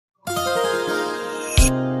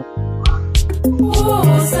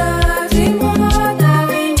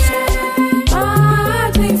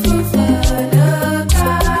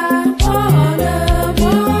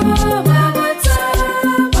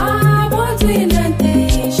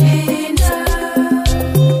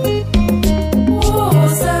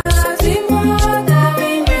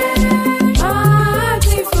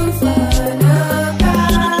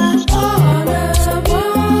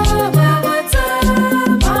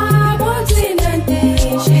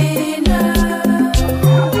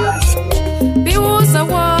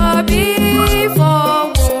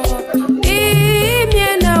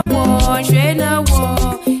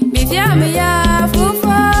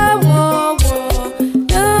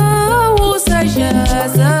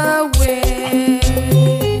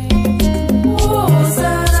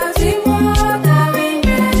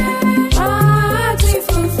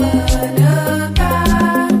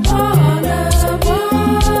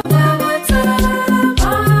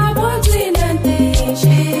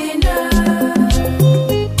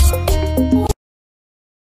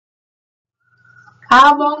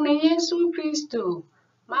Abong ni Yesu Kristo,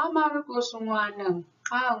 mama Marcos ngwaneng,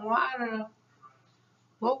 ngware.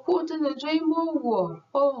 Wokutu na dreamo wo,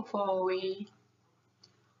 fowe.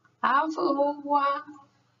 Afu wa,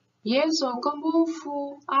 Yesu kumbufu,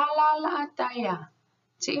 alala ataya.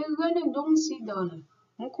 Ti ngene dong sidon,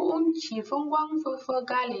 nku unchi fungwang fufu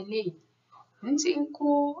Galilee. Nti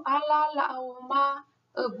nku alala awuma,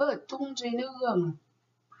 tung jinegum.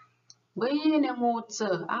 Bayi na motse,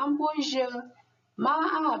 amboje.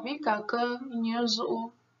 Ma bika ke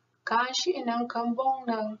nyezu ka shi nan kan bong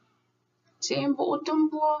nan timbu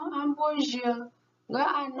tumbo amboje ga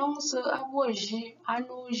anonse aboji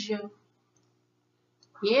anoje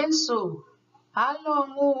Yesu alo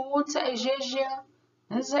mu ta jeje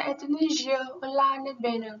nza etni je la ne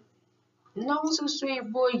bene non se sui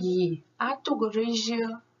boyi atugreje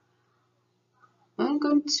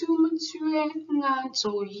nkan tumtue nga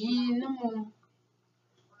to yi nemu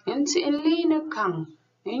nti line kan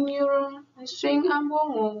nyuru swing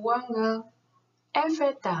ambongo wanga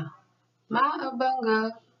efeta ma abanga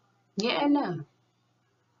nyena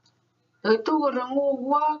etugurangu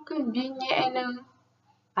wa kan bi nyena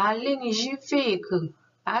aling ji fake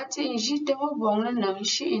ati ji te bong na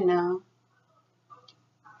shina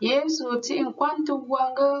Yesu ti kwantu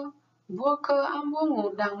wanga boka ambongo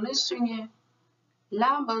dang ne swinge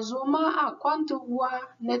lamba zoma a kwantu wa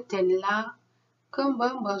ne tenla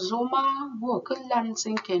Kembang zoma bo kelan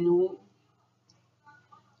singkenu.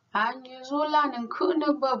 Anyu zola nang kuna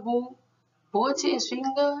babu boti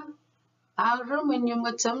swinga agre menyu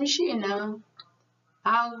macam shina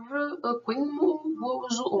agre kwingmu bo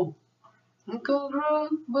zo nkere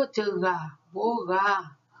betega bo ga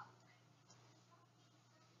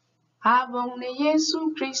abong ne Yesu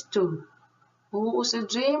Kristo wo se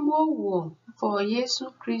dremo wo for Yesu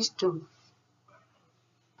Kristo